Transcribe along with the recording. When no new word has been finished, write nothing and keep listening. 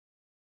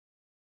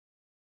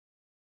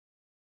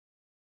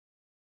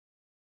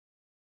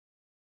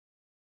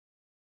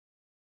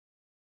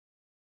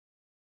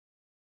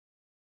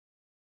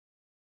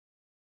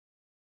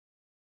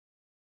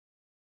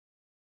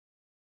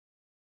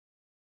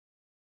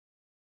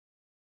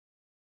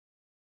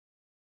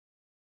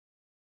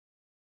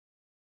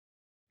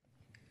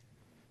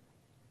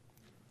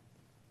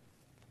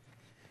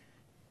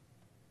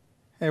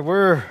Hey,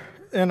 we're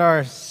in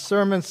our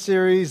sermon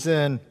series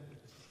in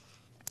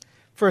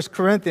 1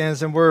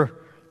 Corinthians, and we're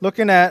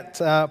looking at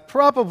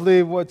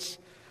probably what's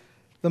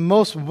the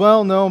most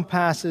well-known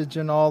passage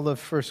in all of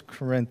 1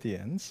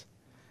 Corinthians,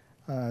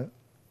 the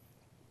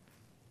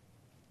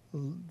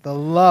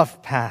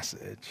love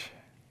passage.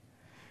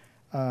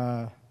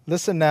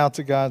 Listen now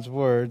to God's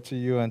word to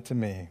you and to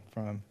me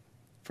from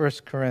 1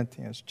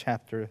 Corinthians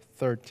chapter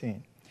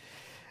 13.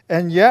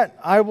 And yet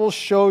I will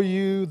show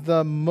you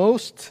the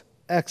most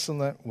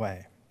excellent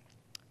way.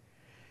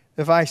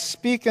 If I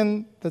speak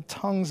in the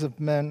tongues of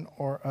men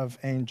or of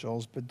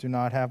angels, but do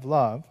not have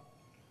love,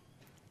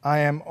 I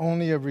am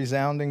only a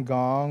resounding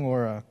gong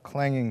or a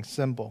clanging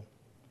cymbal.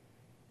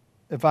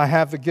 If I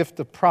have the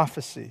gift of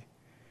prophecy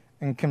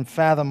and can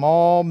fathom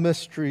all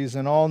mysteries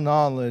and all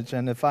knowledge,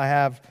 and if I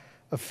have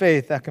a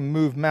faith that can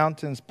move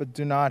mountains but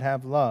do not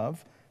have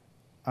love,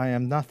 I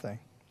am nothing.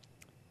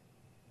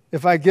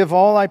 If I give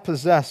all I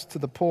possess to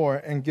the poor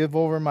and give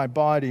over my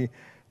body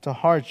to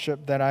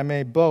hardship that I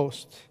may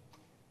boast,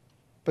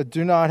 but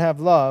do not have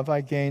love,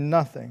 I gain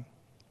nothing.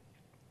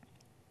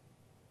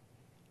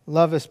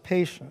 Love is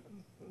patient.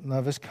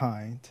 Love is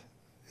kind.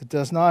 It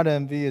does not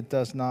envy. It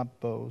does not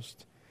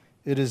boast.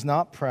 It is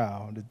not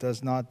proud. It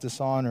does not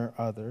dishonor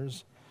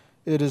others.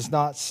 It is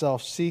not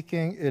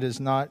self-seeking. It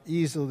is not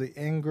easily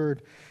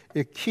angered.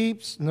 It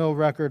keeps no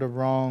record of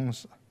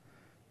wrongs.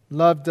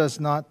 Love does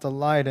not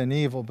delight in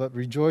evil, but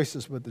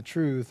rejoices with the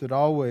truth. It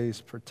always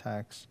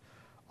protects,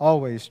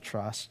 always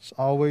trusts,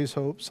 always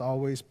hopes,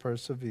 always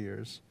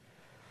perseveres.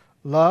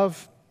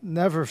 Love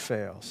never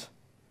fails.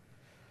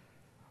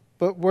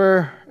 But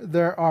where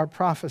there are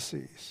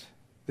prophecies,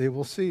 they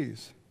will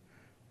cease.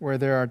 Where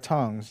there are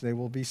tongues, they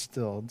will be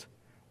stilled.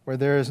 Where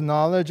there is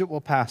knowledge, it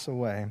will pass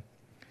away.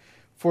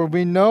 For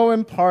we know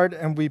in part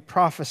and we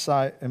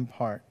prophesy in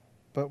part.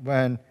 But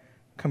when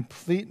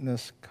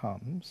completeness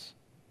comes,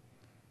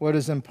 what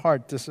is in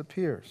part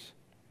disappears.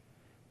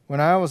 When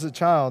I was a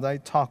child, I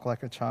talked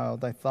like a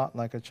child, I thought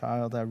like a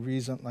child, I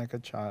reasoned like a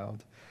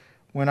child.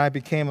 When I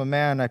became a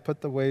man, I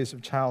put the ways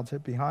of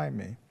childhood behind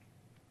me.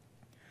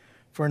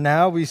 For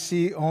now we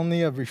see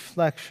only a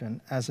reflection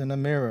as in a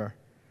mirror,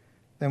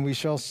 then we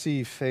shall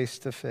see face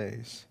to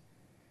face.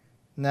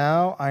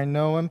 Now I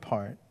know in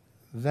part,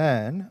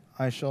 then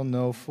I shall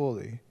know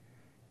fully,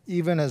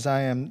 even as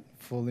I am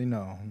fully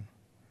known.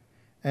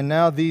 And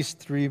now these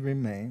three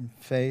remain,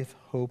 faith,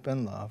 hope,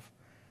 and love.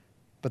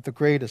 But the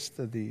greatest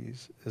of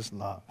these is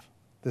love.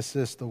 This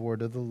is the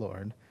word of the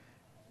Lord.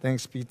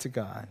 Thanks be to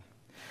God.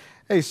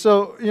 Hey,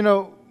 so,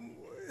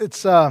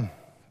 it's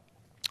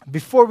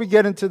before we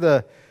get into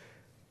the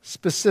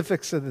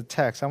specifics of the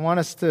text, I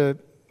want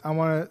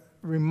to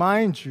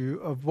remind you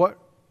of what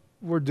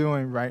we're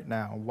doing right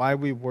now, why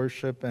we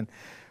worship, and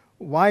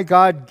why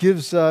God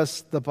gives us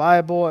the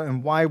Bible,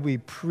 and why we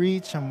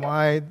preach, and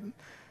why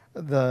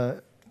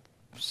the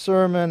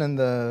sermon and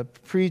the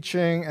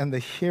preaching and the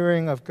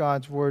hearing of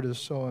God's word is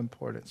so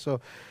important.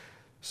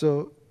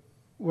 So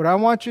what I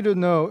want you to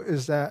know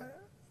is that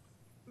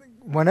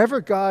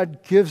whenever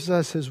God gives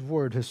us his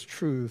word, his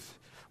truth,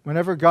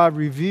 whenever God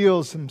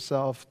reveals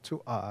himself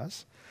to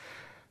us,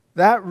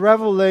 that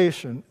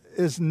revelation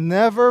is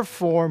never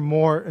for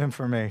more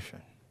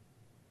information.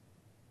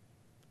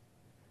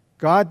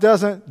 God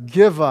doesn't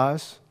give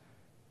us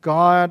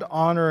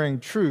God-honoring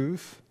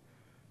truth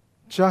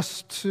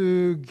just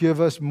to give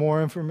us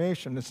more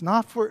information. It's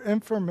not for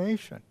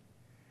information.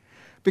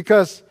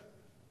 Because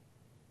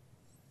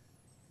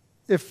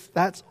if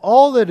that's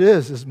all it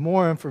is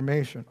more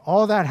information,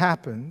 all that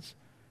happens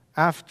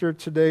after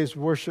today's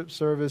worship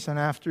service and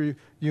after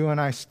you and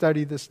I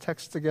study this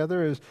text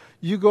together is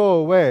you go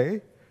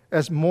away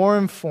as more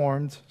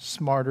informed,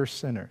 smarter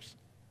sinners.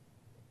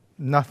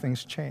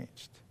 Nothing's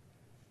changed.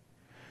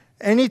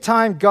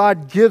 Anytime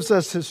God gives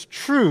us his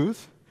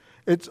truth,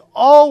 it's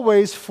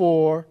always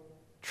for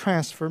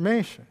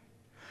transformation.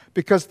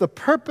 Because the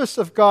purpose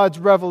of God's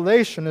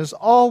revelation is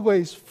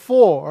always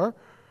for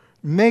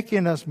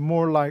making us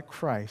more like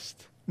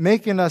Christ,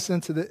 making us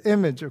into the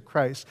image of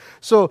Christ.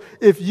 So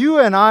if you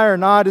and I are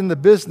not in the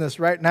business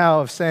right now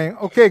of saying,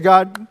 okay,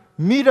 God,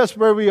 meet us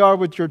where we are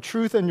with your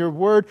truth and your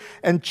word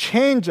and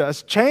change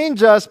us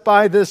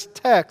by this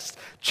text,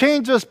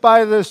 change us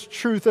by this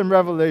truth and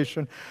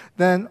revelation,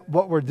 then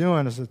what we're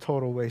doing is a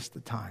total waste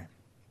of time.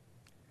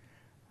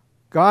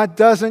 God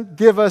doesn't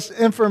give us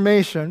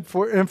information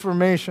for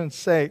information's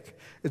sake.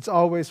 It's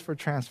always for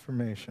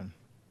transformation.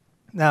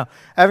 Now,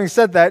 having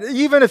said that,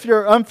 even if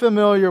you're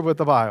unfamiliar with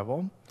the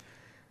Bible,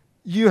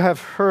 you have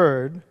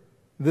heard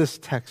this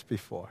text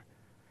before.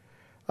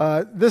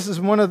 This is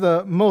one of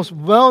the most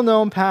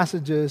well-known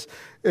passages.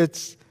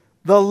 It's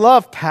the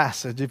love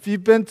passage. If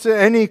you've been to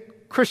any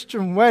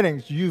Christian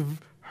weddings, you've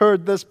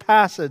heard this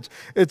passage.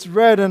 It's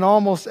read in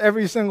almost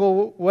every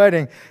single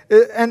wedding.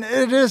 And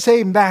it is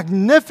a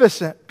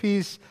magnificent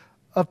piece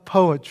of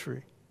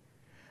poetry.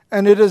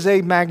 And it is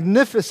a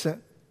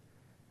magnificent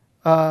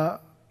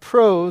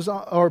prose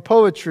or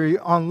poetry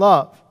on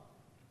love.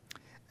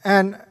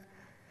 And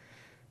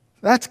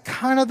That's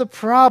kind of the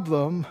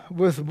problem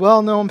with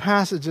well-known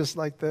passages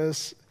like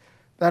this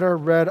that are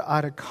read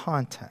out of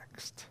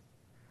context.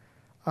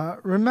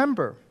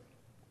 Remember,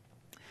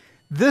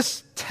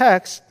 this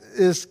text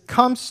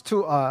comes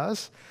to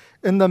us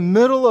in the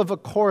middle of a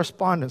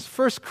correspondence.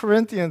 1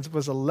 Corinthians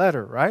was a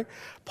letter, right?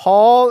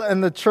 Paul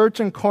and the church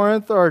in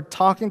Corinth are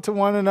talking to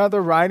one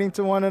another, writing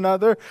to one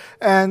another,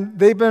 and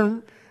they've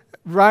been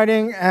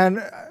writing,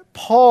 and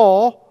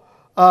Paul,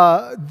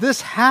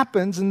 this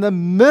happens in the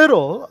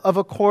middle of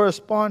a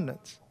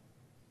correspondence.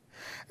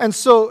 And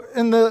so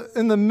in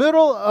the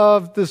middle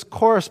of this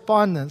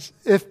correspondence,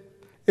 if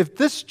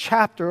this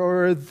chapter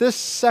or this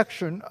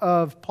section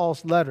of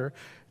Paul's letter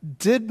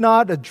did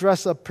not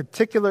address a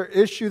particular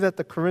issue that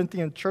the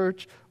Corinthian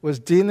church was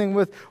dealing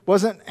with,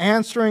 wasn't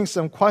answering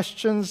some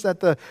questions that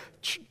the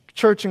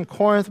church in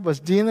Corinth was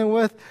dealing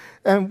with,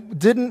 and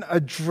didn't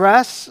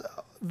address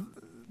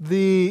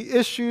the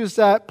issues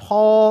that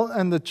Paul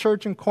and the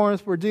church in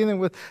Corinth were dealing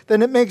with,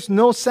 then it makes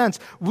no sense.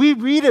 We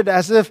read it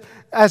as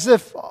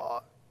if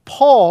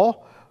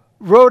Paul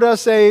wrote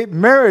us a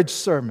marriage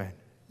sermon,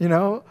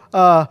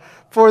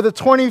 for the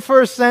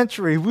 21st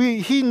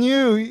century. He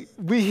knew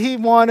he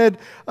wanted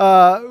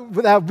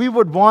that we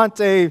would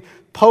want a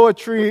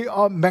poetry,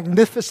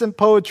 magnificent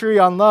poetry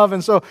on love.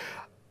 And so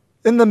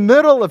in the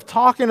middle of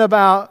talking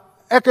about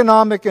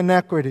economic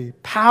inequity,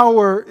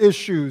 power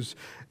issues,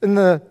 in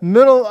the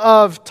middle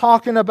of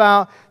talking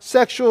about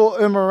sexual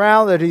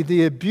immorality,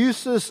 the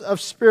abuses of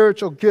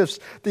spiritual gifts,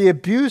 the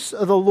abuse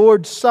of the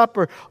Lord's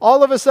Supper,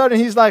 all of a sudden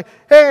he's like,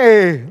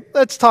 hey,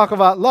 let's talk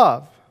about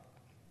love.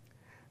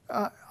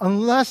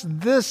 Unless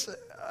this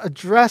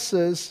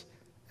addresses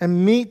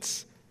and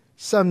meets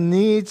some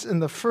needs in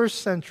the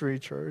first century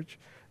church,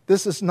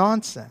 this is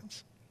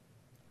nonsense.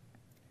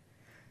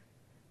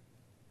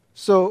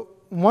 So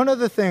one of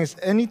the things,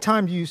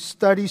 anytime you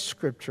study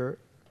Scripture,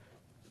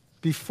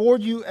 before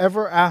you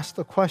ever ask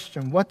the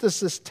question, what does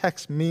this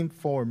text mean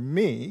for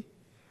me?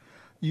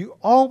 You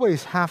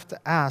always have to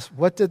ask,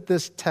 what did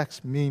this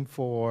text mean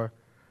for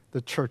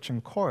the church in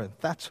Corinth?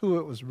 That's who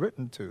it was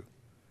written to.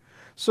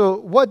 So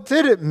what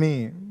did it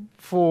mean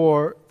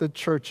for the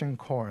church in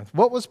Corinth?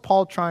 What was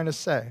Paul trying to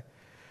say?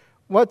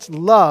 What's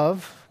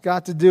love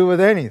got to do with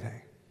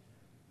anything?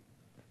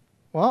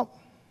 Well,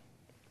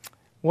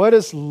 what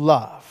is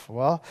love?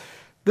 Well,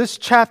 this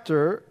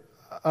chapter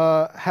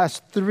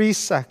has 3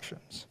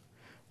 sections.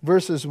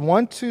 Verses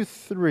 1 to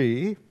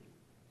 3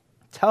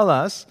 tell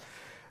us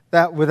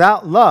that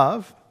without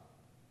love,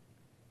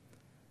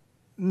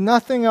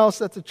 nothing else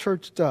that the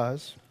church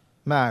does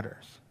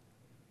matters.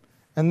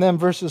 And then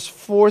verses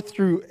 4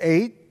 through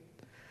 8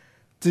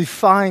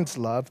 defines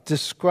love,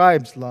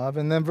 describes love.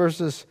 And then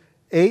verses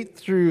 8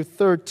 through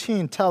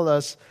 13 tell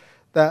us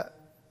that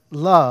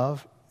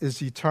love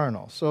is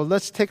eternal. So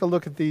let's take a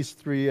look at these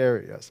 3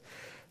 areas.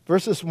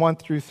 Verses 1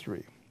 through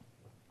 3.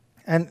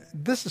 And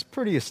this is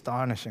pretty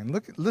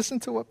astonishing. Listen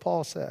to what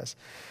Paul says.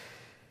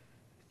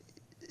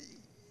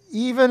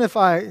 Even if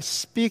I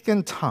speak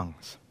in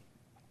tongues,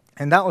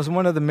 and that was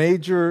one of the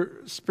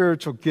major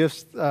spiritual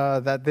gifts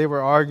that they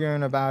were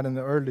arguing about in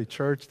the early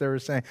church. They were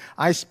saying,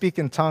 I speak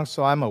in tongues,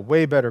 so I'm a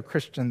way better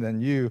Christian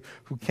than you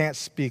who can't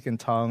speak in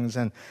tongues.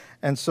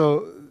 And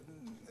so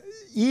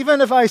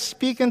even if I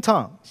speak in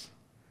tongues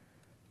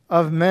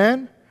of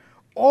men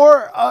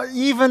or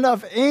even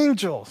of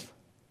angels,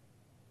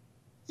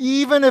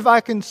 even if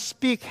I can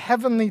speak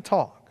heavenly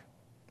talk,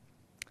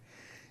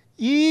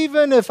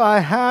 even if I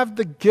have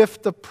the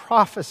gift of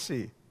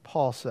prophecy,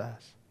 Paul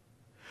says,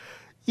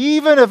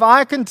 even if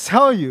I can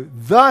tell you,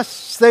 thus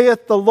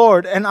saith the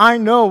Lord, and I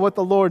know what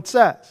the Lord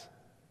says,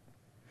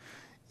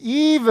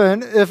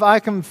 even if I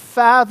can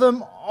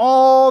fathom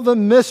all the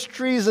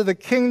mysteries of the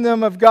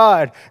kingdom of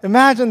God,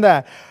 imagine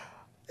that,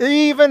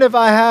 even if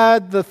I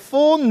had the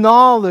full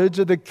knowledge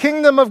of the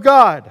kingdom of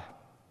God,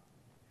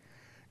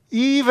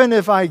 even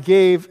if I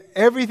gave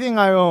everything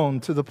I own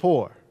to the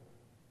poor.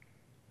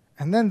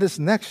 And then this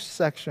next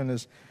section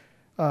is,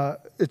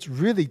 it's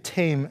really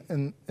tame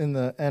in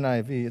the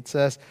NIV. It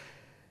says,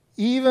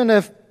 even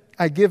if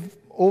I give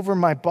over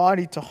my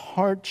body to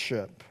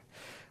hardship.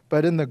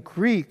 But in the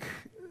Greek,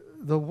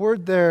 the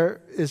word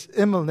there is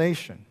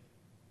immolation.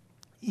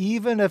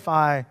 Even if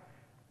I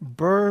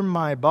burn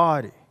my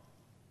body,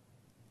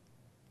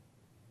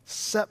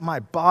 set my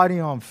body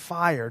on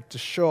fire to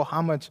show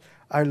how much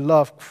I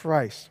love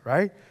Christ,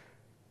 right?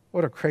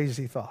 What a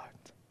crazy thought.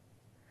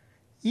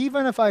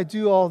 Even if I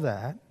do all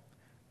that,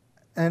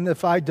 and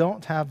if I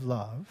don't have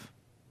love,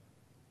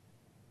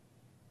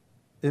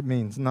 it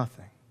means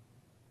nothing.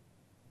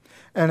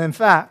 And in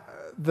fact,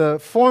 the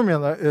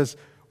formula is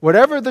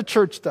whatever the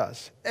church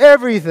does,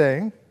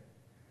 everything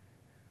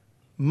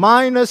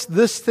minus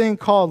this thing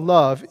called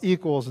love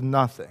equals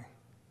nothing.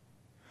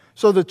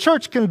 So the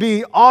church can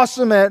be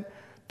awesome at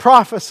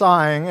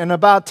prophesying and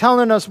about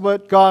telling us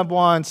what God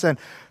wants, and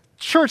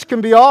church can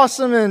be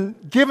awesome in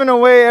giving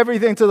away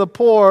everything to the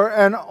poor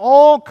and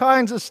all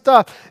kinds of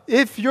stuff.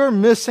 If you're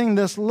missing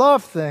this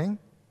love thing,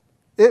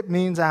 it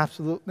means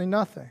absolutely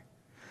nothing.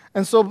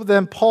 And so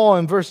then Paul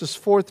in verses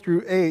 4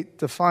 through 8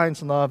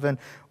 defines love. And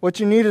what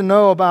you need to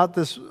know about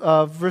this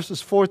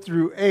verses 4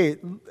 through 8,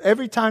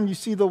 every time you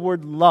see the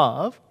word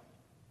love,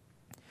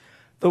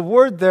 the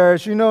word there,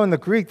 as you know in the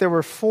Greek, there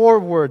were 4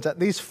 words, at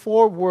least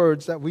 4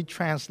 words that we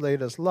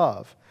translate as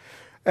love.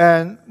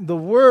 And the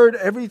word,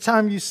 every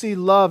time you see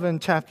love in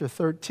chapter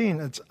 13,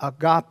 it's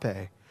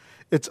agape.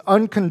 It's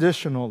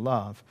unconditional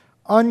love.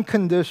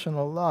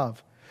 Unconditional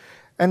love.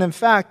 And in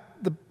fact,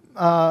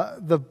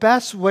 the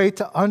best way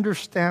to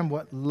understand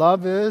what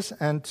love is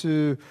and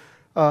to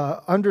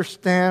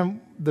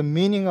understand the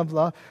meaning of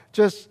love,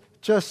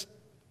 just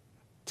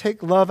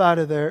take love out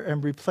of there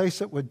and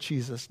replace it with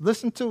Jesus.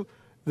 Listen to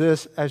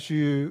this as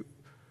you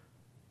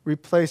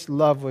replace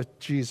love with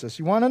Jesus.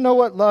 You want to know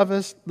what love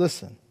is?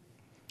 Listen.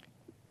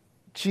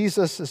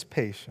 Jesus is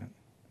patient.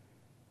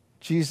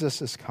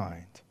 Jesus is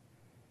kind.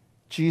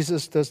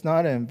 Jesus does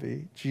not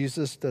envy.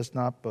 Jesus does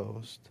not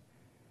boast.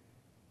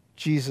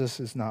 Jesus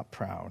is not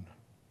proud.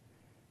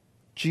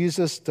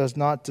 Jesus does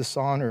not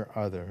dishonor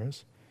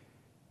others.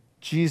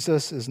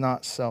 Jesus is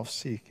not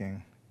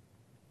self-seeking.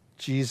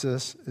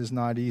 Jesus is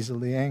not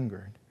easily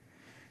angered.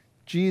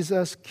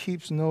 Jesus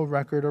keeps no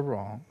record of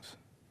wrongs.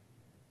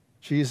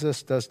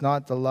 Jesus does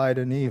not delight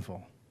in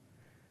evil,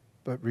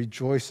 but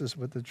rejoices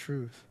with the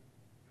truth.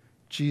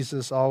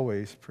 Jesus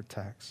always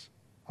protects,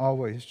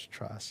 always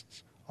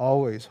trusts,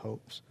 always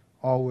hopes,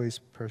 always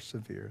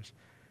perseveres.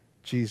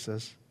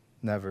 Jesus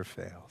never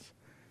fails.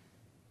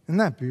 Isn't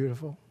that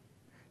beautiful?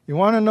 You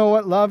want to know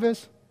what love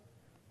is?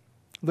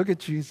 Look at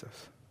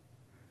Jesus.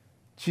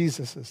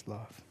 Jesus is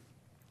love.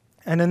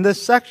 And in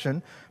this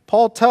section,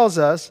 Paul tells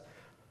us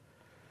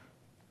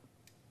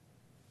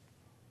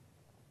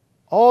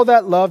all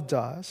that love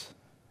does,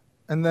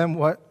 and then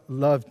what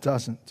love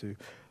doesn't do.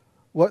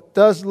 What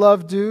does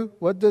love do?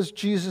 What does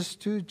Jesus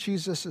do?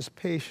 Jesus is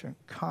patient,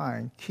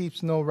 kind,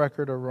 keeps no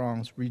record of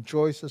wrongs,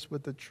 rejoices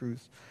with the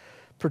truth,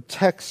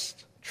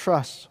 protects,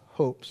 trusts,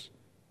 hopes,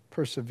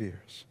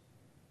 perseveres.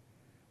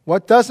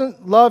 What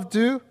doesn't love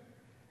do?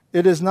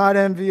 It is not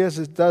envious,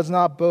 it does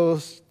not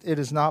boast, it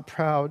is not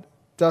proud,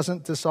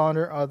 doesn't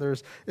dishonor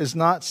others, is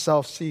not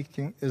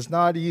self-seeking, is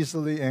not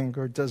easily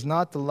angered, does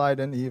not delight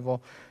in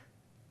evil.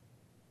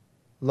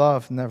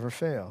 Love never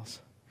fails.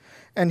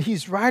 And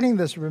he's writing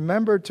this,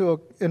 remember,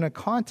 in a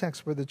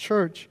context where the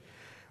church,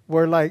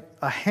 where like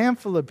a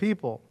handful of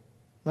people,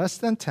 less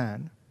than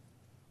 10,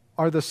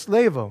 are the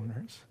slave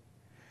owners.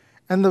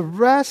 And the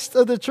rest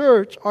of the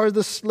church are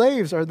the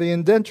slaves, are the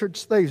indentured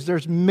slaves.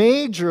 There's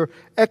major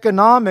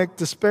economic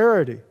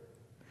disparity.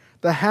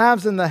 The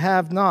haves and the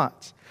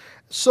have-nots.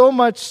 So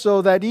much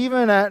so that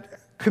even at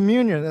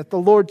communion, at the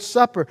Lord's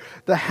Supper,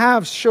 the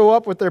haves show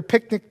up with their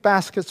picnic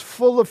baskets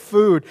full of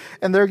food,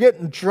 and they're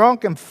getting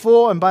drunk and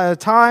full, and by the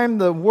time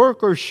the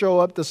workers show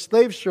up, the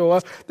slaves show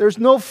up, there's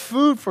no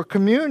food for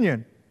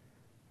communion.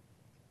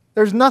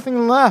 There's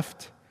nothing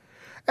left.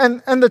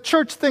 And the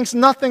church thinks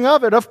nothing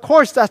of it. Of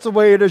course, that's the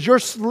way it is. You're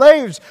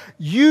slaves.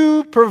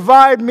 You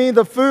provide me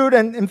the food,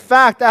 and in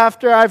fact,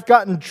 after I've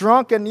gotten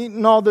drunk and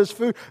eaten all this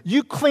food,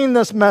 you clean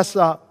this mess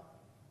up.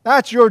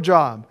 That's your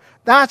job.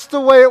 That's the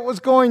way it was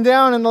going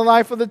down in the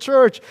life of the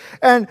church.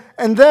 And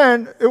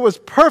then it was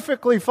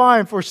perfectly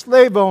fine for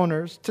slave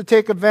owners to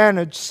take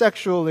advantage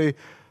sexually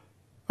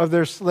of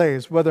their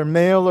slaves, whether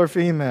male or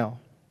female,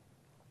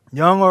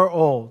 young or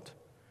old.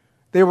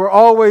 They were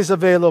always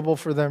available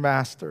for their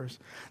masters.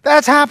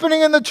 That's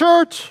happening in the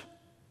church.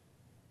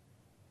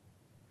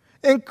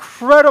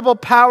 Incredible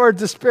power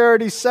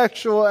disparity,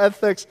 sexual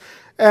ethics,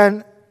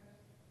 and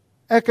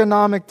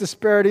economic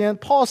disparity. And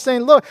Paul's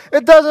saying, look,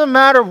 it doesn't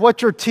matter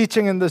what you're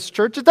teaching in this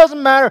church. It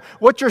doesn't matter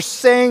what you're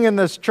saying in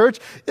this church.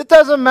 It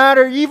doesn't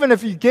matter even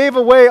if you gave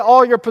away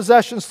all your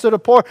possessions to the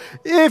poor.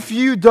 If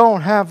you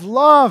don't have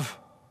love,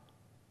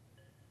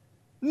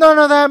 none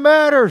of that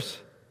matters.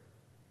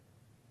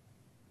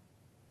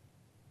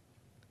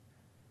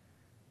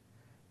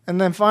 And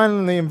then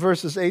finally in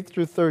verses 8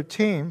 through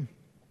 13,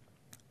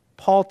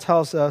 Paul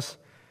tells us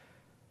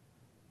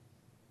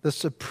the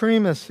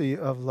supremacy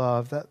of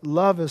love, that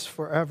love is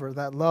forever,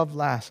 that love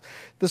lasts.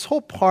 This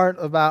whole part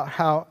about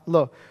how,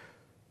 look,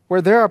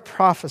 where there are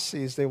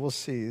prophecies, they will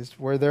cease.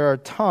 Where there are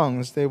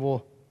tongues, they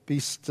will be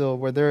still.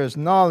 Where there is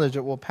knowledge,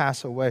 it will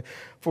pass away.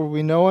 For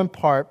we know in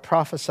part,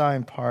 prophesy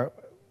in part,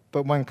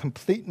 but when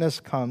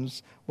completeness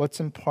comes, what's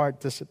in part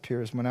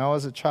disappears. When I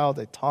was a child,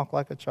 I talked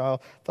like a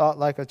child, thought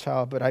like a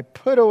child, but I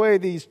put away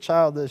these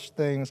childish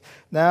things.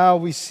 Now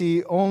we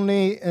see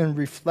only in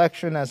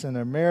reflection as in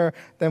a mirror,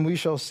 then we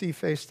shall see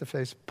face to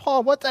face.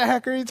 Paul, what the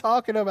heck are you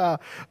talking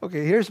about?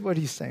 Okay, here's what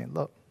he's saying.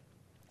 Look,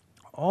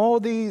 all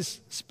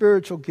these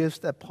spiritual gifts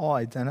that Paul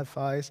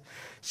identifies,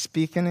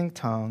 speaking in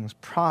tongues,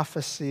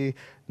 prophecy,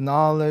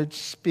 knowledge,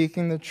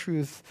 speaking the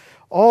truth,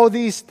 all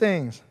these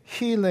things,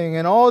 healing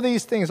and all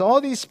these things, all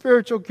these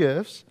spiritual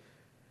gifts,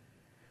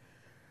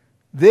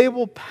 they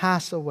will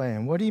pass away.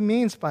 And what he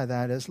means by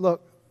that is,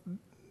 look,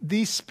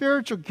 these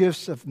spiritual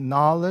gifts of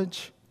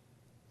knowledge,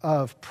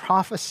 of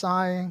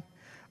prophesying,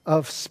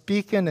 of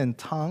speaking in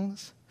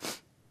tongues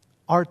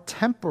are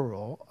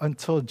temporal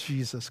until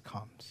Jesus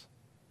comes.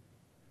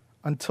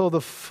 until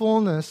the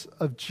fullness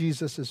of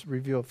Jesus is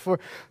revealed.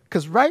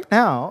 Because right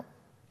now,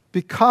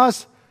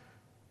 because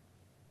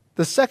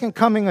the second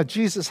coming of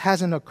Jesus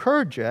hasn't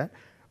occurred yet,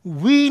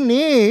 we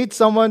need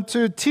someone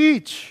to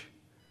teach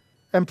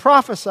and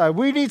prophesy.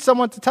 We need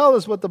someone to tell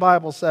us what the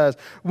Bible says.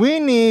 We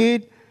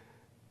need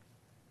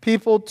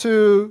people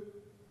to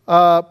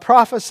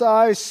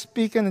prophesy,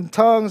 speaking in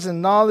tongues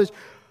and knowledge.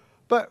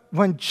 But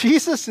when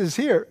Jesus is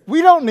here,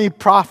 we don't need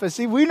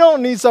prophecy. We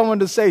don't need someone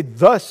to say,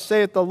 "Thus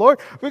saith the Lord."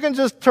 We can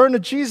just turn to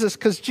Jesus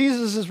because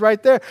Jesus is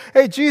right there.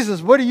 Hey,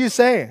 Jesus, what are you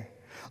saying?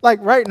 Like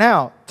right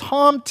now,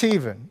 Tom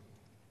Teven,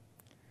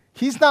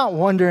 he's not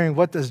wondering,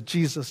 what does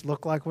Jesus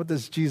look like? What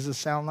does Jesus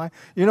sound like?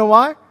 You know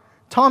why?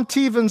 Tom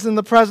Teven's in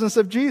the presence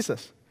of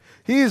Jesus.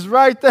 He's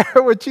right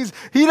there with Jesus.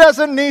 He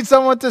doesn't need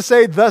someone to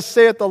say, "Thus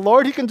saith the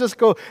Lord." He can just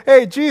go,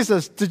 "Hey,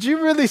 Jesus, did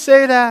you really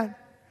say that?"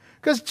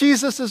 Because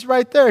Jesus is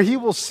right there. He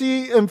will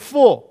see in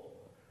full.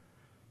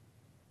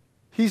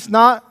 He's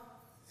not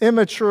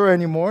immature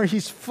anymore.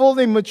 He's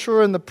fully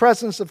mature in the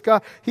presence of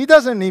God. He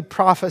doesn't need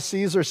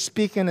prophecies or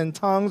speaking in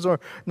tongues or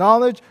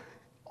knowledge.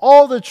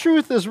 All the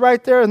truth is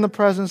right there in the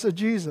presence of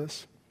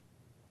Jesus.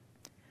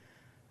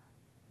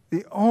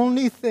 The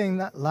only thing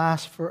that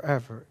lasts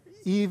forever,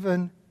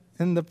 even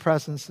in the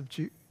presence of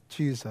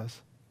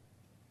Jesus,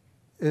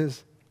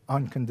 is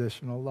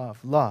unconditional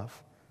love.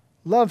 Love.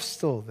 Love's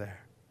still there.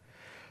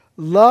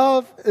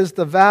 Love is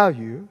the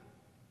value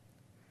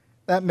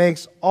that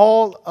makes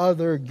all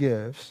other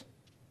gifts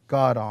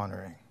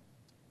God-honoring.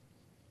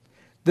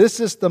 This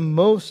is the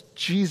most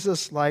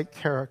Jesus-like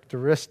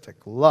characteristic,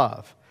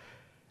 love.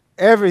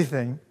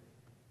 Everything,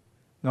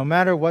 no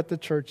matter what the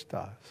church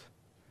does,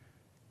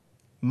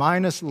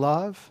 minus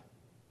love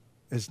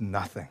is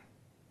nothing.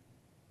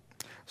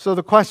 So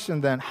the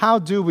question then, how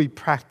do we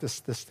practice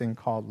this thing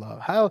called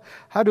love?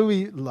 How do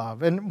we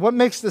love? And what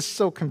makes this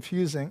so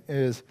confusing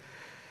is,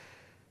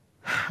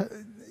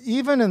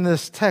 even in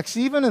this text,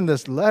 even in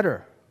this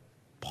letter,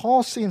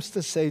 Paul seems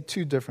to say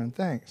two different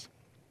things.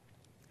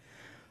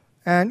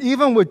 And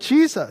even with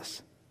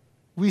Jesus,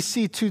 we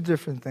see two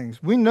different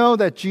things. We know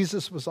that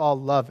Jesus was all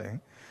loving.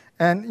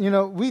 And,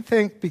 we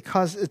think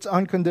because it's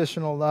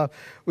unconditional love,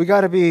 we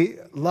got to be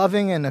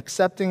loving and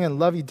accepting and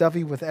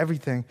lovey-dovey with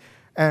everything.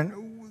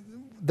 And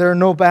there are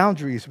no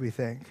boundaries, we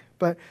think.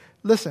 But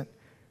listen,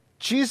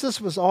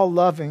 Jesus was all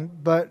loving,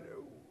 but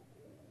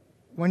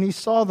when he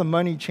saw the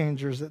money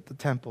changers at the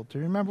temple, do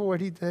you remember what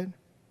he did?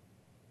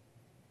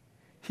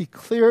 He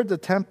cleared the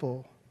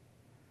temple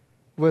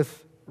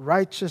with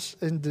righteous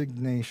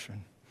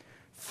indignation,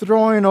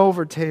 throwing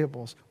over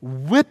tables,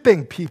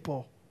 whipping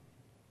people.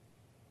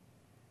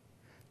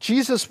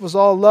 Jesus was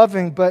all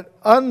loving, but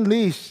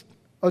unleashed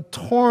a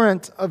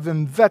torrent of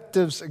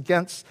invectives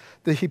against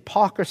the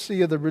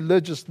hypocrisy of the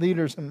religious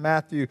leaders in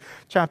Matthew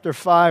chapter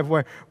 5,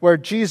 where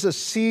Jesus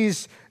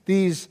sees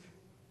these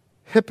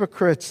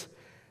hypocrites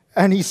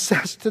and he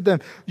says to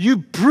them, "You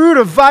brood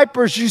of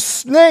vipers, you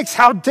snakes,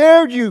 how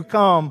dare you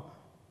come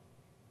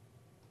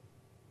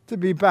to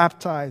be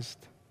baptized?"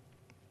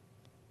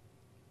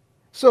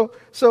 So,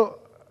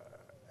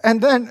 and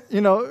then,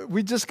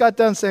 we just got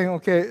done saying,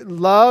 okay,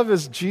 love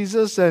is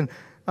Jesus, and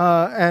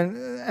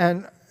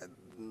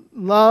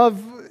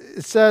love,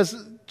 it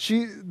says,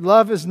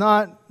 love is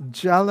not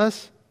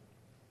jealous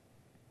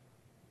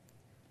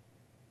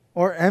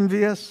or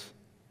envious.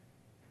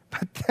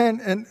 But then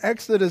in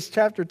Exodus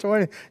chapter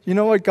 20, you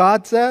know what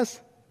God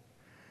says?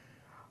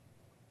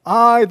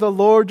 "I, the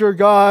Lord your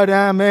God,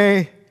 am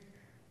a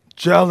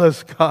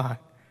jealous God."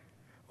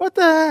 What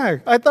the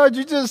heck? I thought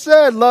you just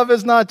said love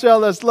is not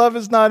jealous, love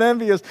is not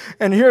envious.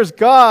 And here's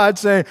God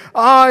saying,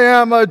 "I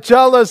am a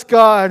jealous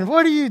God."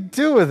 What do you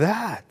do with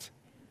that?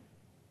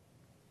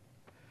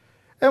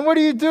 And what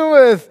do you do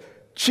with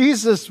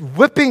Jesus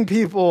whipping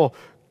people,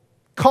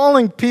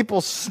 calling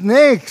people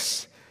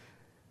snakes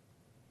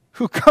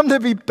who come to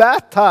be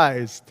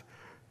baptized?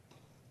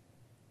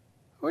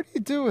 What do you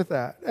do with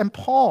that? And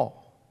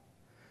Paul,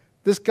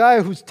 this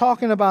guy who's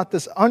talking about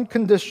this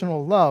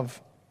unconditional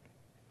love,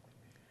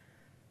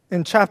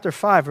 in chapter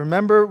 5,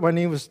 remember when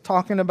he was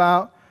talking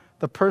about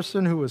the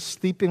person who was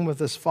sleeping with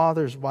his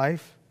father's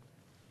wife?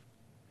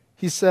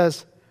 He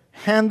says,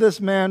 "Hand this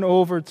man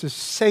over to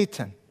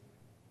Satan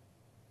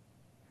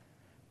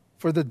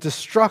for the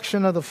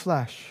destruction of the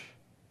flesh,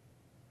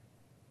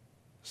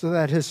 so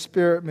that his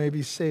spirit may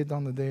be saved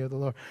on the day of the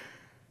Lord."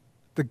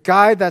 The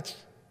guy that's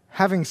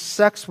having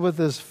sex with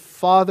his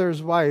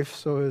father's wife,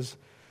 so his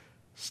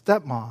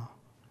stepmom,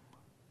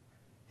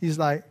 he's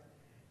like,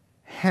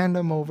 hand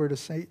him over to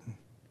Satan.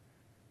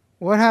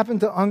 What happened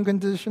to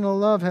unconditional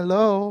love?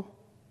 Hello?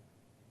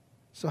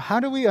 So how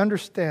do we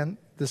understand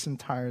this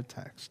entire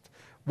text?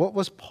 What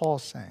was Paul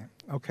saying?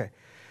 Okay.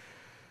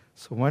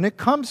 So when it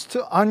comes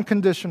to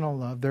unconditional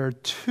love, there are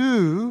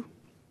two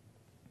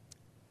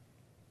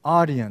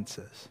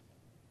audiences,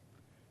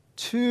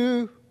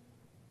 two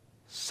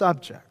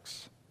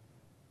subjects.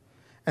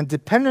 And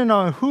depending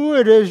on who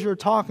it is you're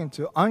talking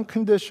to,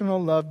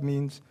 unconditional love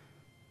means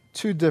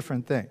two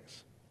different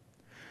things.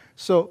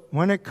 So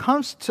when it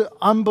comes to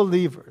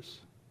unbelievers,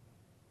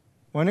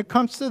 when it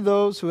comes to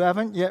those who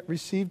haven't yet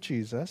received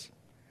Jesus,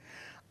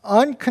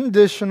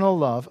 unconditional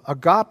love,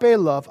 agape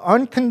love,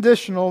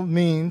 unconditional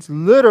means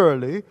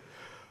literally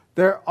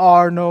there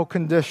are no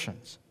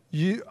conditions.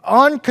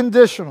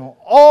 Unconditional.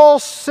 All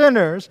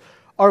sinners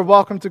are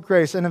welcome to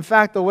grace. And in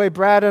fact, the way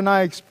Brad and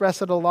I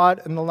express it a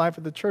lot in the life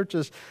of the church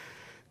is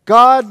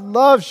God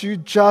loves you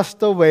just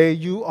the way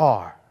you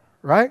are,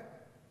 right?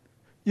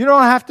 You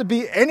don't have to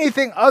be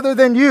anything other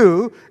than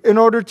you in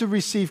order to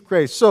receive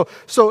grace. So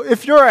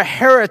if you're a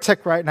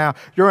heretic right now,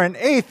 you're an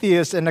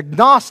atheist, an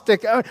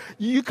agnostic,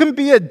 you can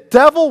be a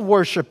devil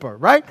worshiper,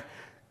 right?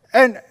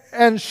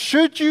 And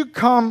should you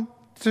come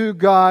to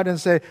God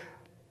and say,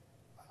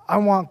 I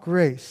want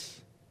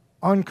grace,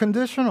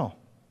 unconditional.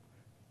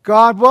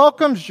 God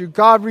welcomes you.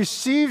 God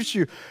receives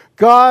you.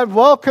 God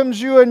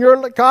welcomes you,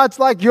 and God's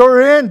like,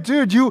 you're in.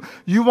 Dude, you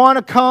want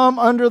to come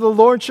under the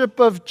lordship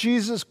of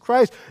Jesus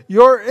Christ.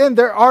 You're in.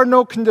 There are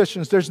no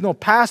conditions. There's no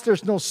past.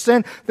 There's no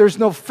sin. There's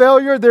no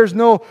failure. There's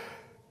no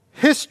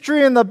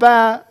history in the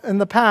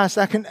past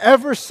that can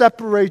ever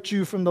separate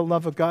you from the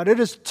love of God. It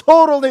is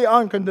totally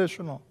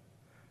unconditional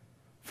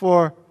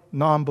for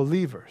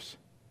non-believers.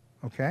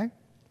 Okay?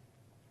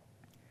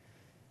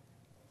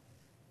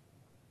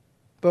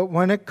 But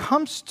when it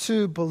comes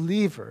to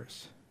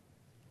believers,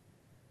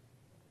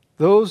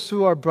 those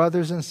who are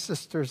brothers and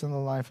sisters in the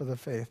life of the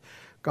faith,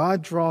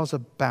 God draws a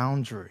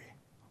boundary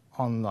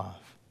on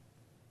love.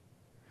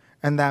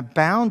 And that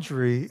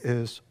boundary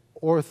is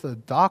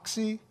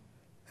orthodoxy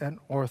and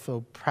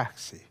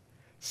orthopraxy.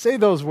 Say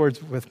those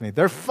words with me.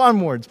 They're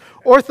fun words.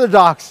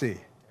 Orthodoxy.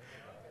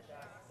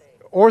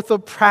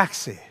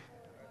 Orthopraxy.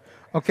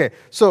 Okay,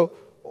 so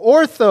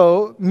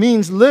ortho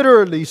means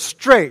literally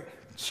straight.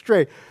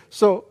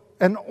 So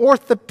an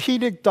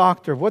orthopedic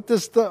doctor, what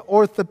does the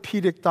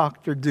orthopedic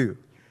doctor do?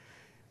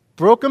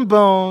 Broken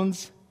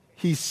bones,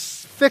 he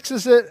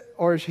fixes it,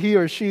 or he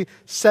or she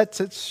sets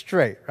it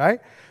straight,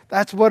 right?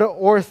 That's what an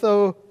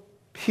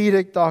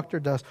orthopedic doctor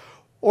does.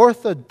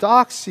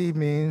 Orthodoxy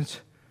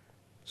means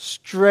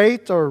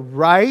straight or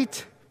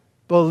right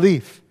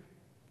belief.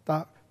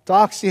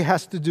 Doxy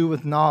has to do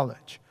with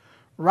knowledge,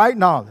 right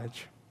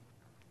knowledge.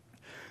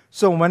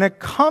 So when it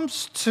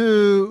comes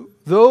to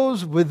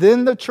those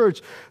within the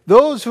church,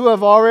 those who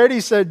have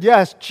already said,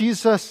 yes,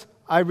 Jesus,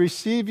 I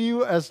receive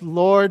you as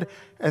Lord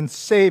and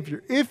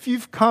Savior. If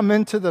you've come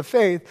into the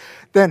faith,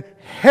 then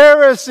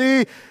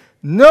heresy,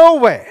 no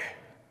way.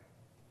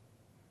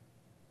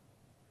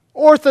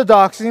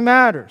 Orthodoxy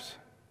matters.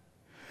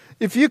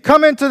 If you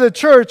come into the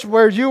church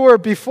where you were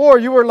before,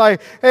 you were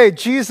like, hey,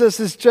 Jesus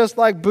is just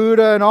like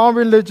Buddha and all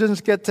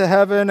religions get to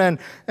heaven,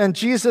 and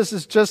Jesus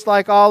is just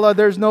like Allah.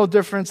 There's no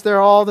difference.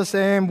 They're all the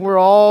same. We're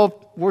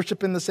all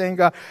worshiping the same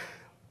God.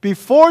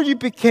 Before you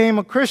became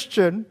a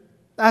Christian,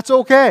 that's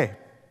okay.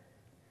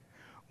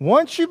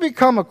 Once you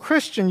become a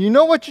Christian, you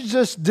know what you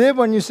just did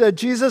when you said,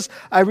 Jesus,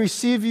 I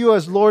receive you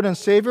as Lord and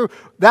Savior?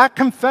 That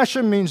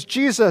confession means,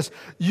 Jesus,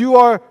 you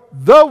are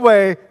the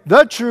way,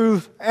 the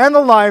truth, and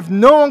the life.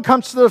 No one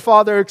comes to the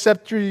Father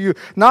except through you.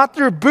 Not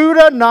through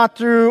Buddha, not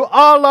through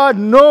Allah,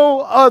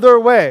 no other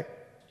way.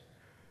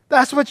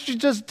 That's what you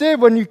just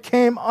did when you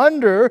came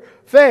under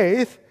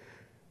faith.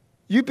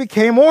 You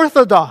became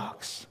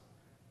orthodox.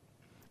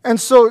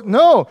 And so,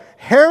 no,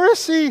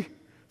 heresy,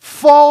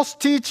 false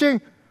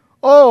teaching,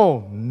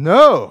 oh,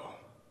 no.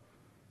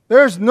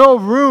 There's no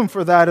room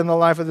for that in the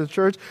life of the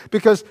church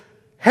because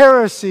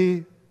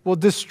heresy will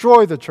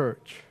destroy the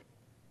church.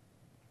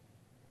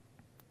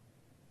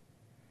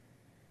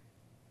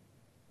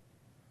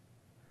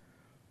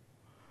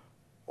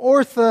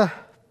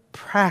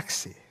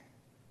 Orthopraxy.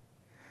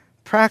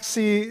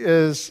 Praxy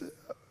is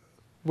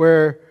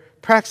where,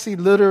 praxy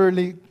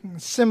literally,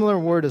 similar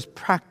word as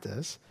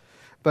practice,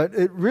 but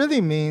it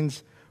really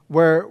means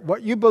where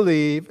what you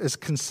believe is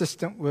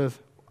consistent with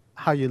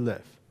how you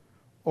live.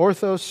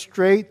 Ortho,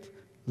 straight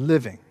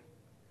living.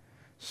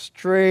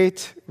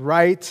 Straight,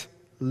 right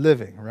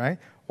living, right?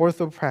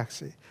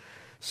 Orthopraxy.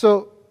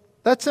 So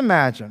let's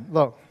imagine,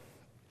 look,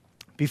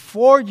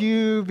 before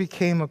you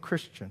became a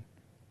Christian,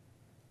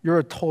 you're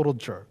a total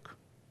jerk.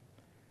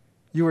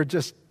 You were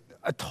just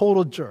a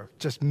total jerk,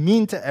 just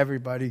mean to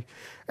everybody.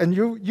 And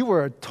you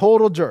were a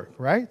total jerk,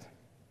 right?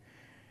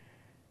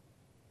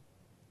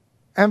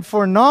 And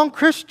for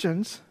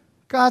non-Christians,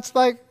 God's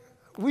like,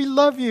 we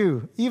love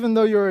you even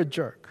though you're a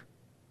jerk.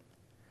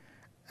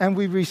 And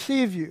we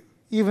receive you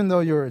even though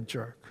you're a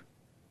jerk.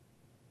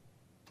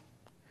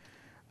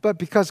 But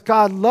because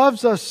God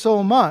loves us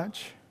so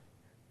much,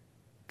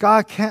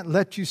 God can't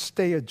let you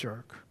stay a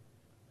jerk.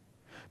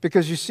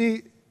 Because you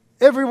see,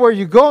 everywhere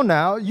you go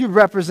now, you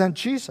represent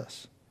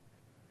Jesus.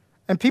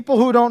 And people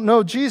who don't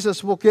know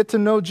Jesus will get to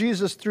know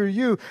Jesus through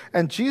you.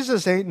 And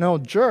Jesus ain't no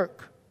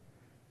jerk.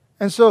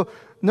 And so,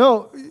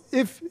 no,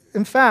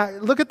 in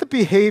fact, look at the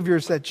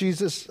behaviors that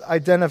Jesus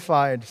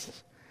identified.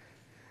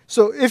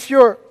 So if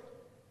you're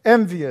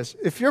envious,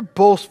 if you're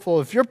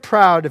boastful, if you're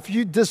proud, if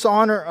you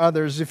dishonor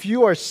others, if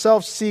you are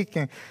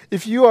self-seeking,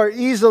 if you are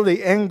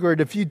easily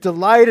angered, if you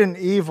delight in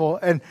evil,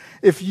 and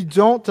if you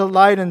don't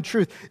delight in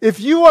truth, if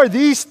you are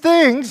these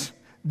things,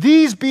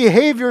 These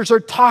behaviors are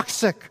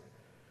toxic.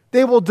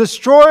 They will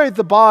destroy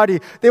the body.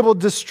 They will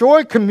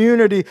destroy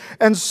community.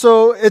 And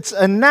so it's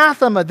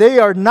anathema. They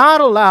are not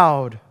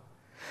allowed.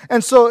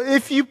 And so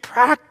if you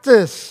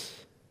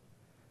practice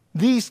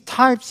these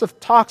types of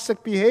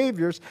toxic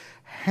behaviors,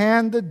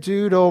 hand the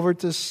dude over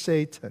to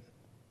Satan,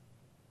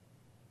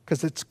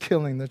 because it's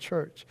killing the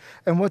church.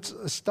 And what's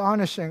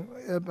astonishing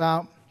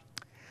about...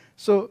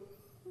 So,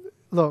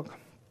 look,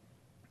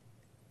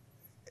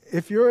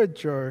 if you're a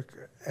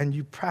jerk and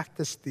you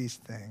practice these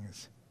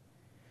things,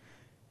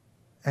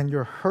 and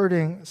you're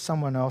hurting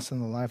someone else in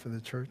the life of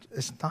the church,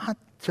 it's not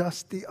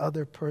just the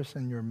other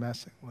person you're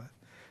messing with.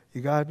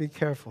 You got to be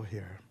careful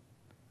here.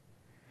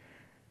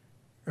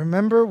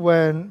 Remember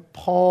when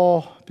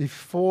Paul,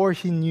 before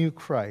he knew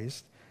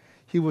Christ,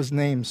 he was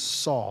named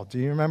Saul. Do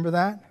you remember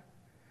that?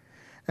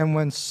 And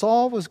when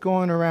Saul was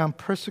going around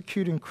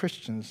persecuting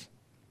Christians,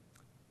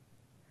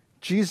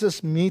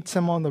 Jesus meets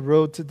him on the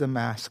road to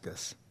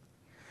Damascus.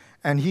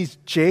 And he's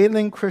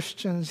jailing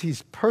Christians,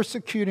 he's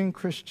persecuting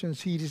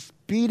Christians, he's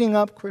beating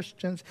up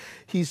Christians,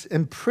 he's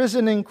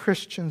imprisoning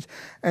Christians.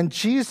 And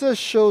Jesus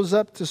shows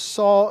up to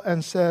Saul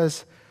and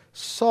says,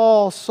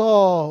 Saul,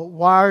 Saul,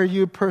 why are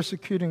you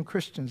persecuting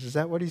Christians? Is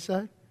that what he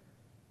said?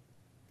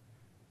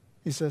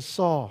 He says,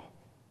 Saul,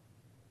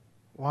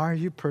 why are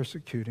you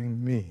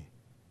persecuting me?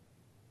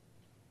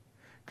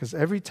 Because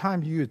every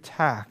time you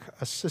attack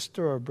a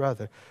sister or a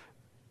brother,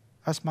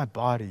 that's my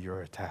body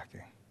you're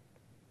attacking.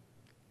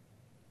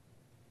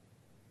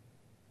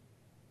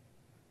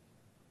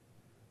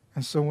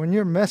 And so when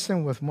you're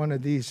messing with one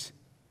of these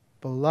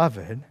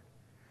beloved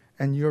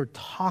and you're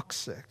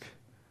toxic,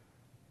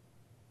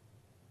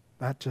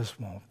 that just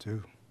won't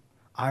do.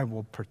 I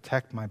will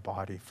protect my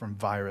body from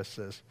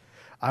viruses.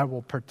 I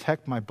will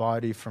protect my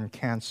body from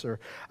cancer.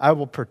 I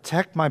will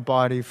protect my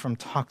body from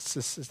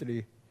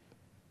toxicity.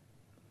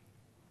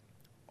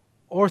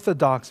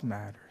 Orthodox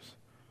matters.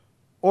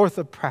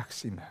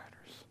 Orthopraxy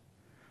matters.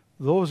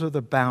 Those are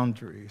the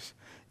boundaries.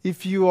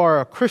 If you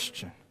are a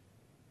Christian,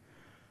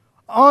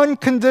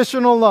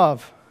 unconditional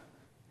love.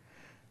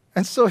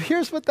 And so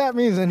here's what that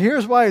means, and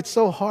here's why it's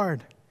so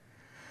hard.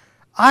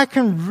 I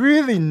can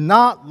really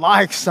not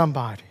like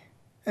somebody,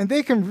 and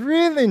they can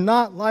really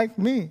not like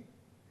me.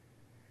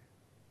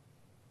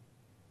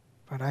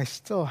 But I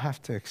still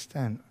have to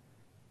extend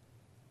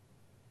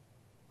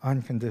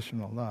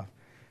unconditional love.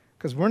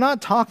 Because we're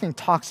not talking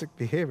toxic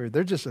behavior,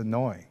 they're just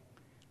annoying.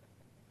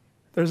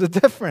 There's a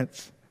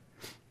difference.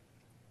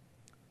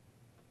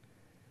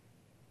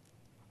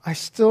 I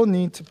still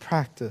need to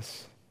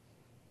practice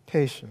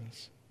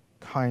patience,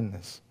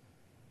 kindness,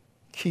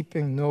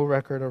 keeping no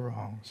record of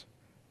wrongs,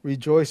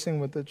 rejoicing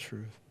with the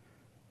truth,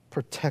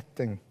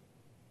 protecting,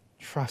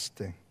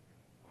 trusting,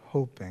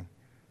 hoping,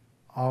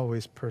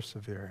 always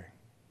persevering.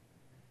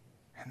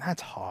 And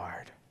that's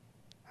hard.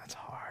 That's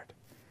hard.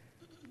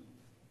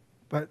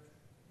 But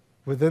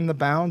within the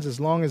bounds, as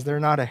long as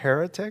they're not a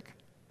heretic,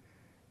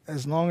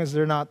 as long as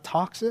they're not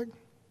toxic,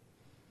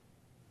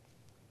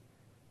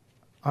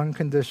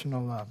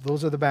 unconditional love.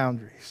 Those are the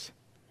boundaries.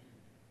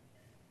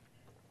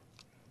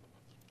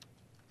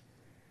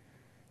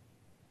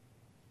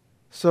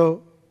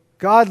 So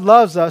God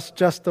loves us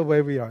just the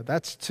way we are.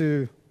 That's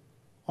to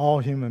all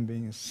human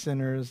beings,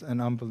 sinners and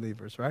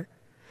unbelievers, right?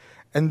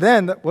 And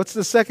then, what's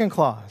the second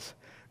clause?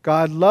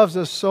 God loves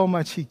us so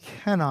much He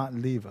cannot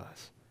leave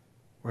us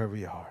where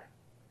we are.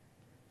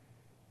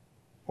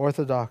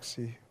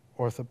 Orthodoxy,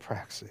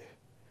 orthopraxy.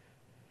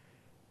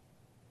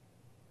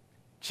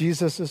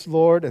 Jesus is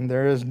Lord, and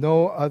there is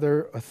no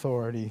other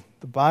authority.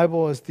 The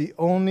Bible is the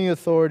only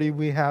authority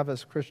we have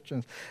as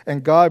Christians.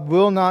 And God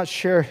will not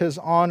share His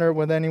honor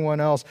with anyone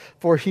else,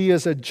 for He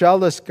is a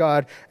jealous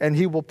God, and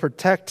He will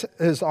protect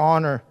His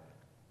honor.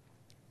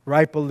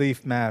 Right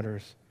belief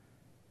matters.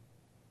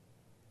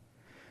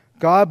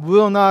 God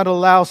will not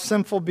allow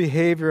sinful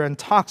behavior and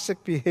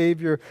toxic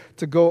behavior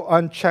to go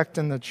unchecked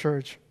in the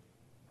church.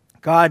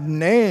 God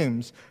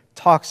names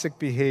toxic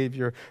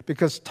behavior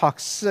because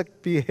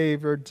toxic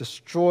behavior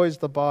destroys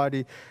the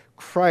body,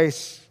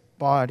 Christ's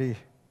body.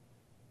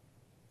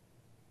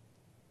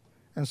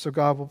 And so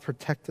God will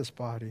protect His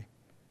body.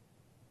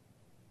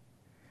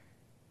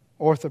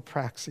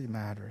 Orthopraxy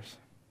matters.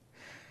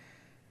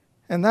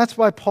 And that's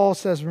why Paul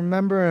says,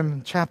 remember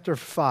in chapter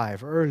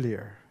 5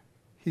 earlier,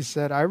 he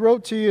said, I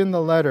wrote to you in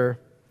the letter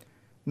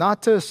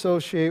not to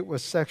associate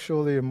with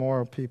sexually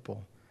immoral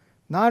people.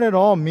 Not at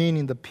all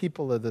meaning the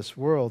people of this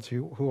world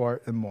who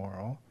are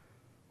immoral,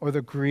 or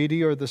the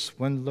greedy, or the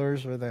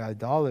swindlers, or the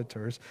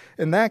idolaters.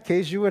 In that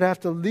case, you would have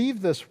to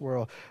leave this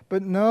world.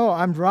 But no,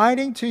 I'm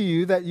writing to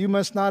you that you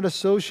must not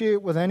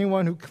associate with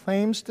anyone who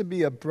claims to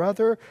be a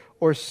brother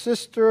or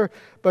sister,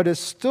 but is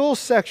still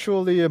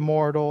sexually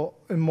immoral,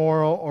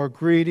 or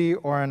greedy,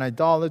 or an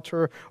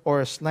idolater,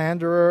 or a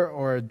slanderer,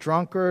 or a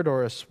drunkard,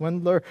 or a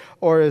swindler,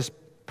 or is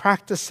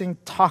practicing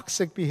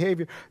toxic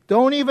behavior.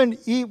 Don't even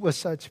eat with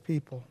such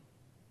people.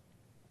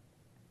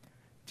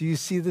 Do you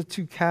see the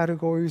two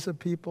categories of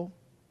people?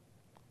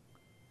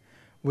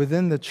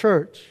 Within the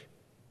church,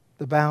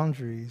 the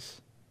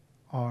boundaries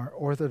are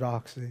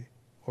orthodoxy,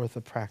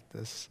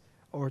 orthopraxy,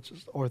 or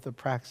just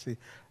orthopraxy,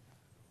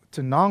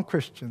 to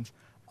non-Christians,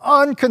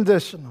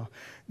 unconditional.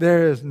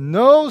 There is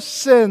no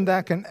sin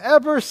that can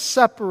ever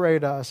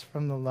separate us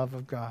from the love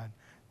of God.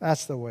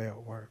 That's the way it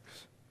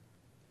works.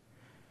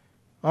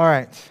 All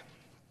right.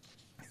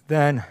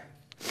 Then,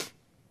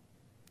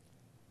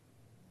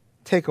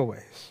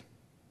 takeaways.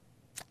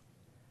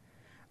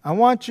 I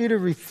want you to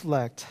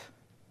reflect.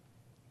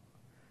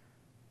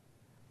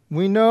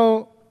 We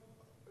know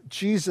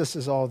Jesus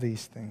is all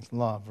these things.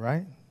 Love,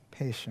 right?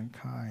 Patient,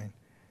 kind.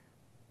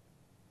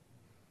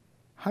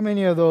 How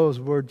many of those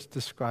words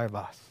describe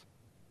us?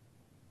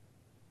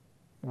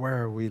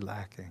 Where are we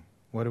lacking?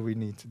 What do we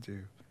need to do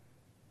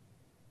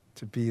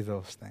to be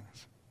those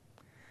things?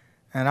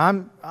 And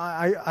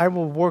I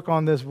will work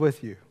on this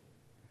with you.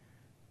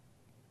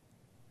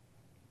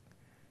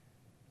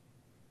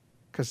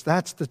 Because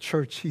that's the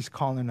church he's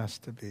calling us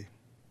to be.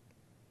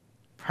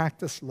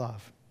 Practice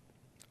love,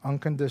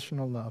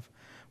 unconditional love,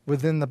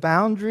 within the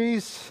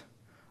boundaries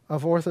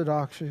of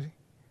orthodoxy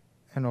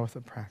and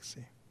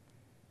orthopraxy.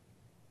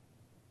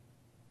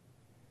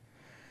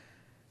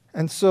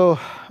 And so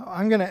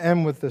I'm going to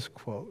end with this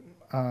quote.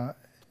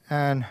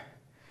 And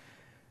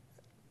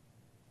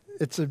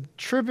it's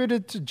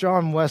attributed to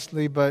John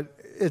Wesley, but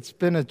it's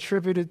been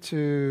attributed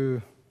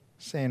to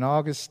St.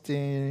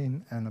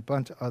 Augustine and a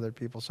bunch of other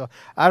people. So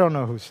I don't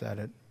know who said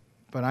it,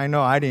 but I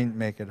know I didn't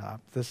make it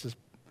up.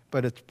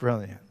 But it's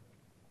brilliant.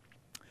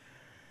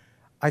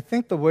 I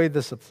think the way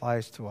this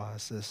applies to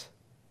us is,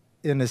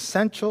 in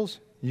essentials,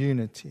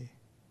 unity.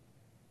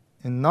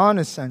 In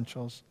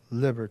non-essentials,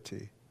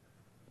 liberty.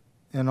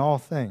 In all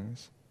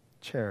things,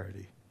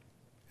 charity.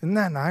 Isn't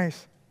that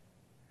nice?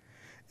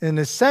 In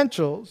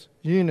essentials,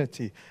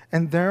 unity.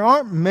 And there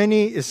aren't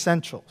many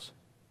essentials.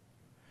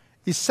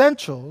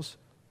 Essentials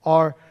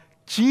are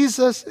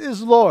Jesus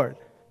is Lord.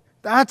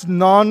 That's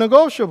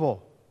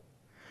non-negotiable.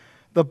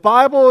 The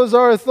Bible is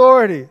our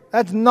authority.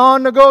 That's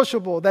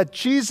non-negotiable. That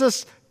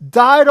Jesus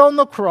died on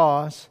the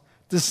cross,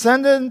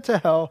 descended into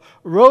hell,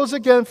 rose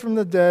again from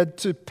the dead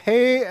to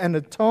pay and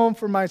atone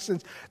for my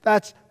sins.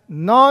 That's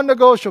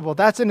non-negotiable.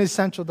 That's an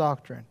essential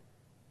doctrine.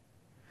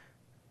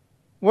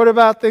 What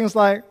about things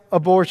like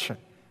abortion?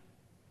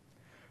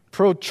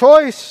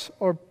 Pro-choice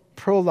or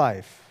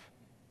pro-life?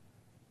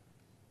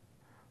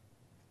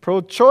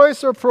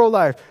 Pro-choice or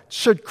pro-life?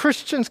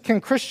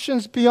 Can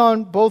Christians be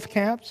on both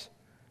camps?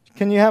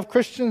 Can you have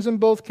Christians in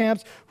both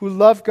camps who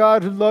love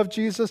God, who love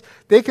Jesus?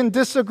 They can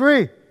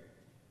disagree.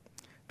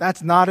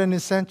 That's not an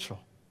essential.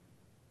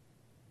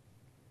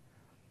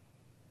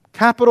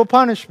 Capital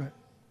punishment.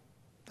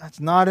 That's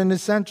not an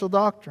essential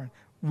doctrine.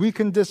 We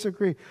can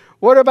disagree.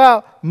 What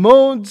about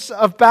modes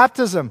of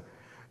baptism?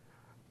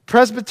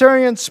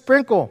 Presbyterian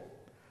sprinkle.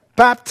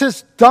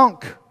 Baptist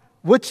dunk.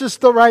 Which is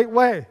the right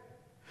way?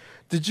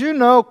 Did you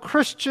know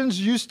Christians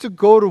used to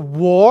go to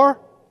war?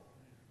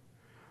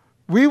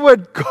 We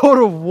would go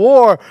to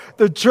war.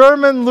 The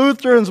German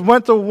Lutherans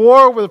went to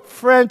war with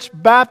French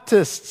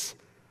Baptists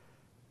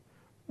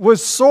with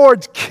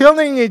swords,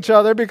 killing each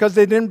other because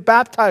they didn't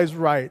baptize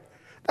right.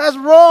 That's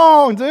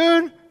wrong,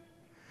 dude.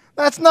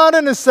 That's not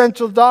an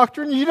essential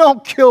doctrine. You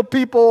don't kill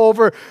people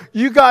over,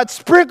 you got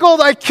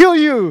sprinkled, I kill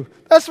you.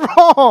 That's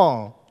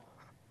wrong.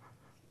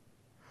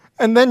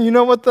 And then you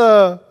know what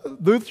the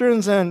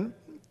Lutherans and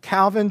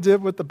Calvin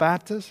did with the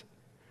Baptists?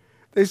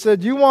 They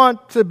said, you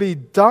want to be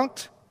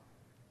dunked?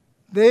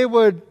 They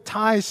would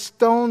tie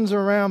stones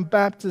around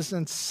Baptists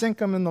and sink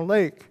them in the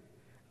lake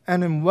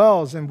and in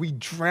wells, and we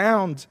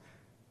drowned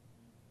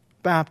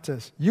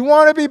Baptists. You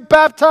want to be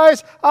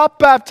baptized? I'll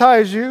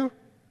baptize you.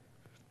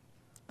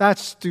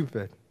 That's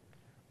stupid.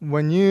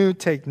 When you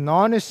take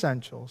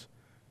non-essentials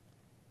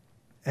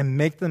and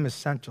make them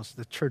essentials,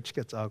 the church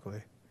gets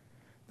ugly.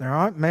 There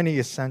aren't many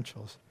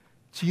essentials.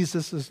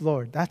 Jesus is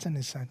Lord. That's an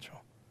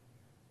essential.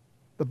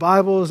 The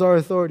Bible is our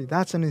authority.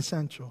 That's an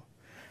essential.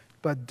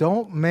 But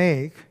don't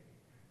make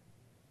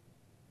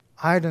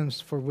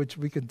items for which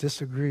we could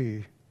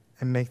disagree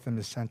and make them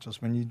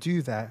essentials. When you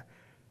do that,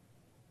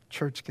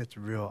 church gets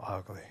real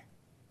ugly.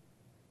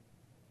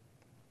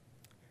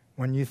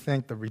 When you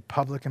think the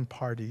Republican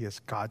Party is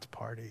God's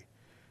party,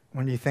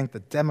 when you think the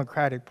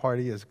Democratic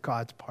Party is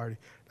God's party,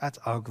 that's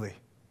ugly.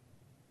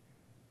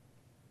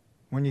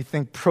 When you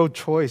think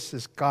pro-choice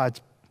is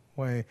God's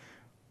way,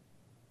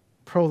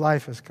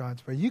 pro-life is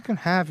God's way, you can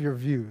have your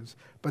views,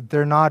 but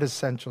they're not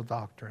essential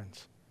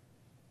doctrines.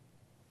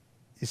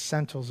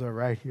 Essentials are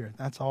right here.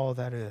 That's all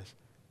that is.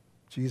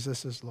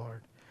 Jesus is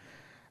Lord.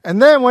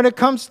 And then when it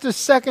comes to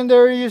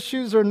secondary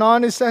issues or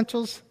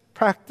non-essentials,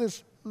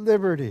 practice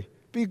liberty.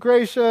 Be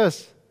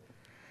gracious.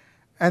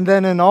 And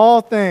then in all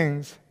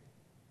things,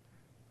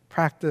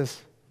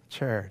 practice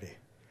charity.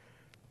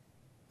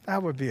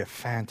 That would be a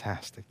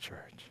fantastic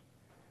church.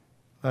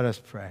 Let us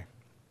pray.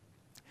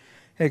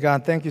 Hey,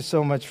 God, thank you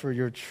so much for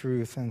your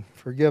truth, and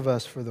forgive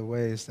us for the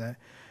ways that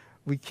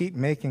we keep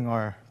making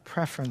our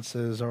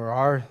preferences or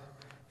our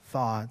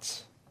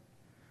thoughts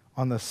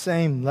on the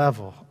same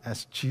level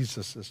as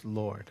Jesus is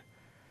Lord.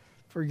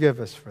 Forgive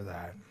us for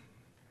that.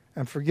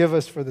 And forgive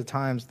us for the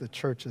times the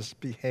church has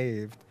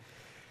behaved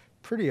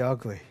pretty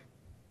ugly,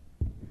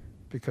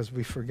 because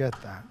we forget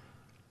that.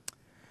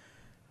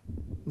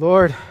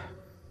 Lord,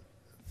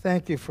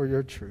 thank you for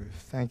your truth.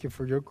 Thank you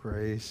for your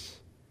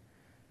grace.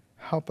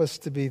 Help us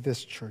to be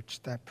this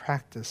church that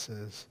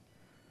practices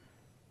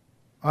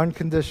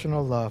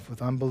unconditional love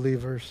with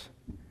unbelievers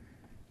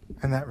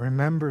and that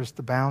remembers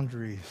the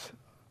boundaries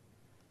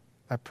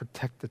that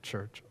protect the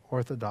church: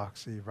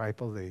 orthodoxy, right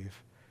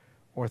belief;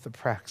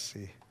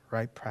 orthopraxy,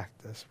 right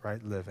practice,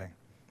 right living.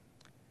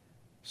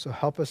 So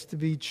help us to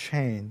be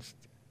changed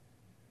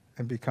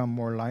and become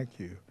more like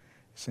you.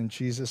 It's in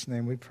Jesus'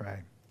 name we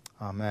pray.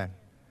 Amen.